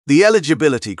The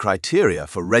eligibility criteria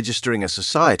for registering a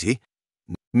society: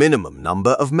 minimum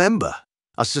number of member.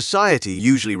 A society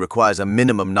usually requires a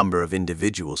minimum number of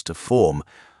individuals to form,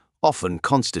 often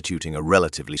constituting a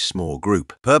relatively small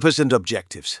group. Purpose and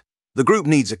objectives. The group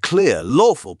needs a clear,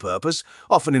 lawful purpose,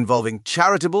 often involving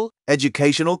charitable,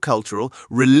 educational, cultural,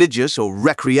 religious, or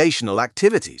recreational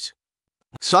activities.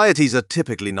 Societies are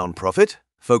typically non-profit,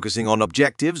 focusing on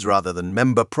objectives rather than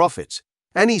member profits.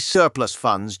 Any surplus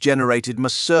funds generated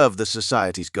must serve the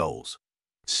society's goals.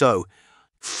 So,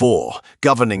 4.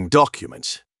 Governing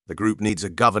documents. The group needs a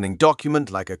governing document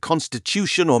like a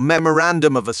constitution or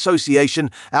memorandum of association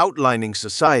outlining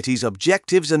society's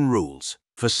objectives and rules.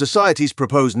 For societies,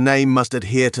 proposed name must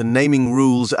adhere to naming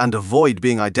rules and avoid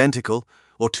being identical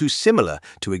or too similar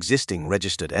to existing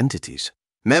registered entities.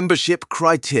 Membership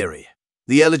criteria.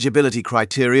 The eligibility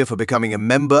criteria for becoming a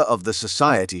member of the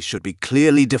society should be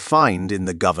clearly defined in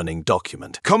the governing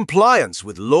document. Compliance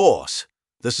with laws.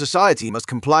 The society must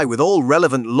comply with all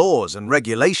relevant laws and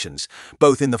regulations,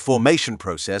 both in the formation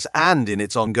process and in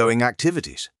its ongoing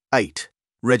activities. 8.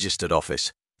 Registered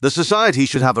office. The society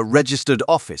should have a registered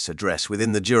office address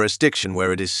within the jurisdiction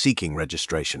where it is seeking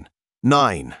registration.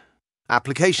 9.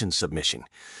 Application submission.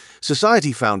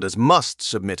 Society founders must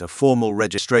submit a formal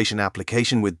registration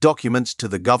application with documents to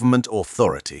the government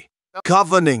authority.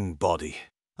 Governing body.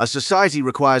 A society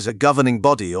requires a governing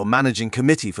body or managing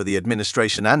committee for the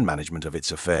administration and management of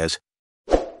its affairs.